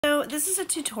this is a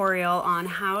tutorial on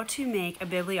how to make a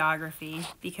bibliography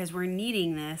because we're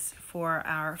needing this for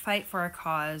our Fight for a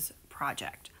Cause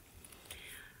project.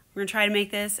 We're going to try to make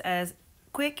this as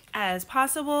quick as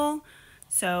possible,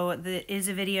 so there is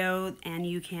a video and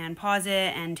you can pause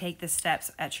it and take the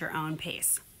steps at your own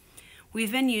pace.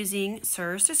 We've been using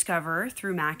SIRS Discover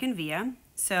through MackinVIA,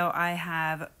 so I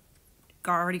have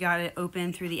already got it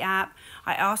open through the app.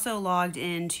 I also logged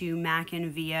into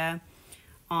MackinVIA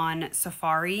on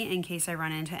Safari in case I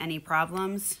run into any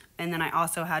problems, and then I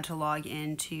also had to log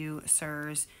into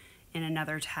SIRS in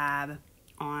another tab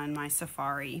on my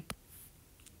Safari.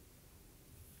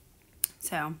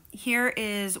 So here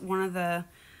is one of the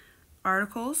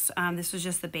articles. This was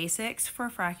just the basics for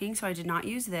fracking, so I did not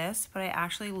use this, but I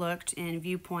actually looked in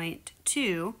viewpoint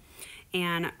 2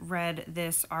 and read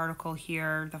this article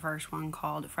here, the first one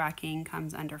called Fracking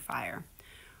Comes Under Fire.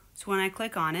 So when I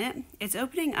click on it, it's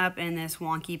opening up in this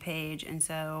wonky page, and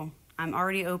so I'm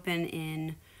already open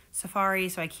in Safari,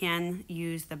 so I can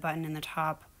use the button in the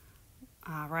top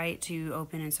right to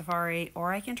open in Safari,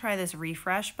 or I can try this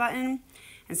refresh button,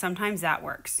 and sometimes that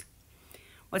works.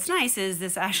 What's nice is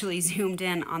this actually zoomed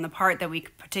in on the part that we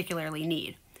particularly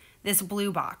need, this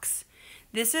blue box.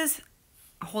 This is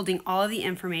holding all of the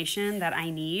information that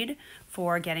I need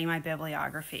for getting my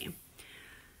bibliography.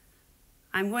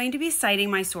 I'm going to be citing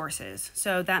my sources,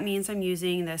 so that means I'm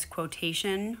using this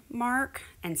quotation mark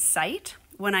and cite.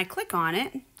 When I click on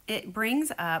it, it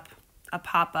brings up a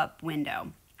pop-up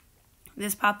window.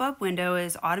 This pop-up window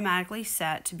is automatically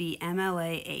set to be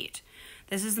MLA 8.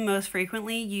 This is the most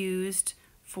frequently used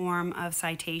form of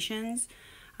citations,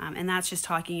 and that's just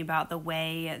talking about the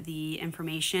way the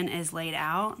information is laid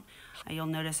out. You'll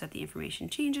notice that the information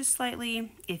changes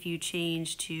slightly if you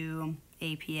change to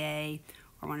APA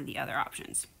or one of the other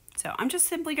options. So I'm just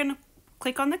simply going to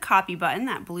click on the copy button,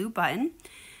 that blue button,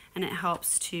 and it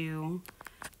helps to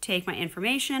take my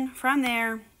information from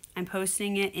there. I'm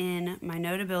posting it in my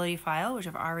Notability file, which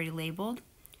I've already labeled,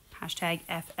 hashtag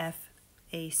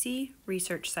FFAC,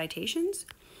 Research Citations.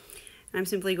 And I'm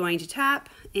simply going to tap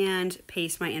and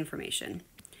paste my information.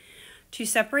 To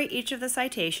separate each of the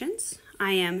citations,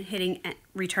 I am hitting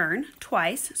return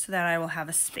twice so that I will have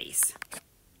a space.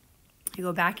 I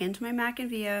go back into my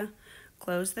MackinVIA,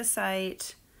 close the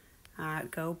site,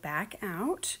 go back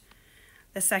out.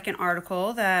 The second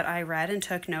article that I read and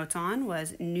took notes on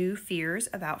was New Fears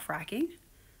About Fracking.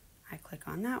 I click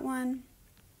on that one.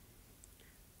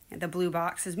 The blue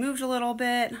box has moved a little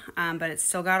bit, but it's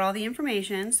still got all the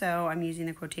information, so I'm using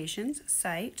the quotations,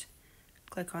 cite.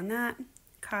 Click on that,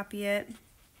 copy it,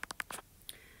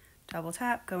 double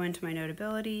tap, go into my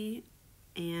Notability,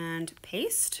 and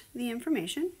paste the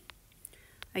information.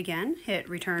 Again, hit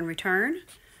return, return.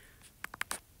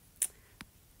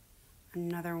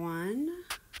 Another one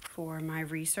for my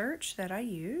research that I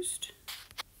used.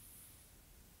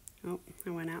 Oh, I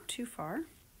went out too far.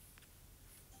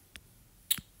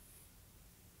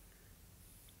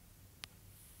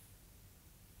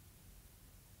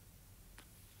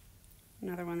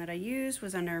 Another one that I used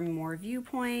was under more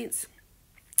viewpoints.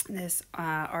 This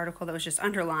article that was just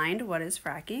underlined, what is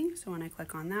fracking? So when I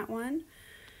click on that one,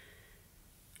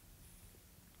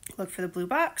 look for the blue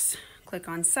box, click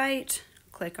on cite,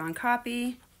 click on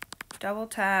copy, double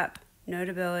tap,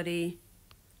 Notability,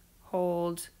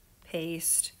 hold,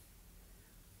 paste,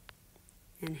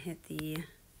 and hit the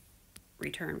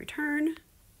return, return.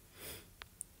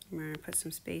 I'm going to put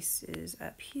some spaces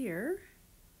up here.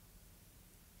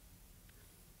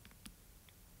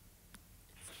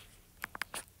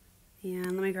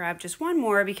 And let me grab just one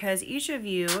more because each of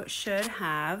you should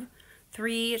have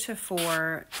 3 to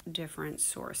 4 different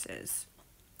sources.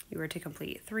 You were to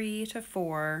complete 3 to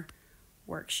 4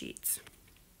 worksheets.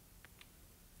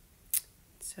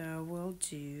 So we'll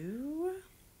do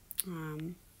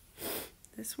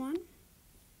this one,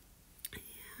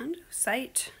 and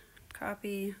cite,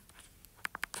 copy,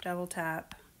 double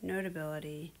tap,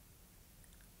 Notability,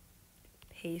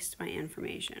 paste my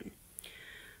information.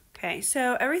 Okay,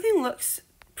 so everything looks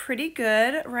pretty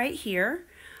good right here.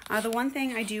 The one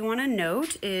thing I do want to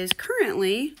note is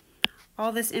currently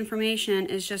all this information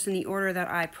is just in the order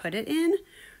that I put it in.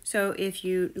 So if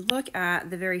you look at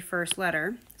the very first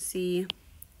letter, C,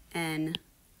 N,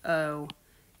 O,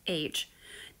 H,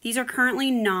 these are currently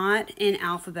not in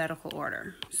alphabetical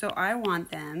order. So I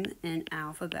want them in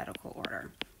alphabetical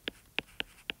order.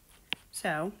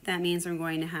 So that means I'm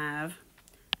going to have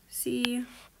C,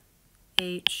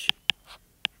 H,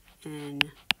 N,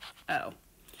 O.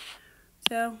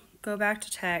 So go back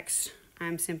to text.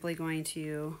 I'm simply going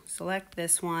to select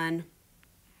this one.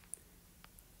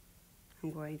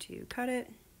 I'm going to cut it.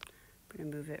 I'm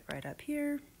going to move it right up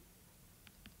here.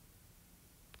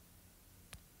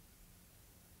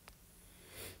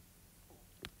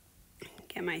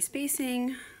 Get my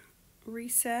spacing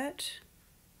reset.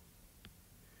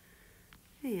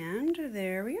 And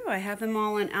there we go. I have them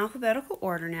all in alphabetical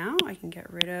order now. I can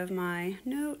get rid of my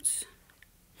notes.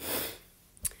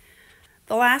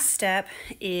 The last step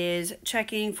is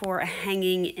checking for a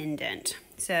hanging indent.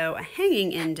 So a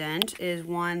hanging indent is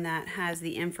one that has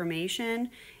the information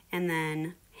and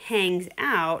then hangs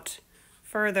out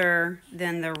further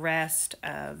than the rest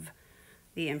of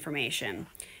the information.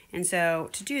 And so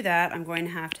to do that, I'm going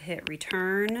to have to hit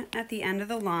return at the end of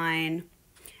the line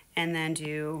and then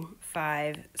do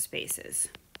 5 spaces.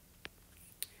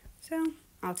 So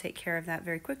I'll take care of that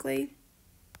very quickly.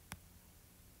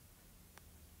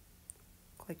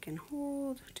 Click and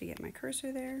hold to get my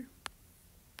cursor there.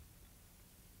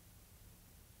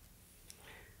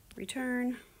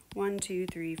 Return 1, 2,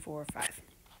 3, 4, 5.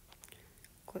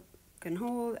 Click and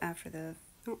hold after the,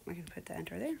 oh, I can put the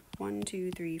enter there. 1,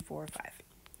 2, 3, 4, 5.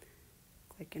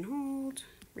 Click and hold,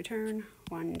 return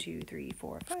 1, 2, 3,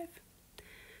 4, 5.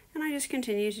 And I just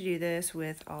continue to do this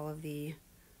with all of the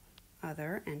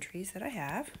other entries that I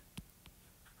have.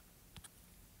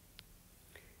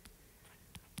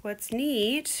 What's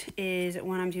neat is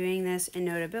when I'm doing this in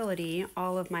Notability,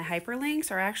 all of my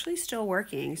hyperlinks are actually still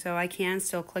working. So I can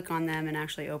still click on them and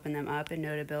actually open them up in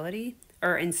Notability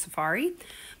or in Safari,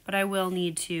 but I will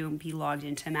need to be logged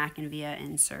into MackinVIA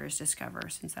and SIRS Discover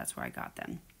since that's where I got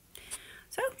them.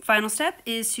 So final step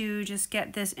is to just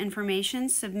get this information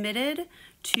submitted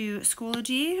to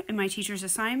Schoology in my teacher's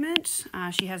assignment.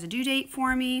 She has a due date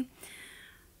for me.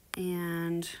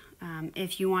 And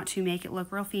if you want to make it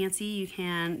look real fancy, you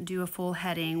can do a full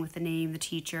heading with the name, the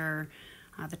teacher,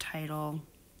 the title,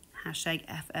 hashtag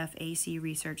FFAC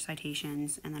research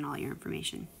citations, and then all your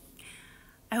information.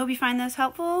 I hope you find this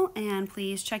helpful, and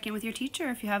please check in with your teacher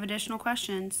if you have additional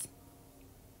questions.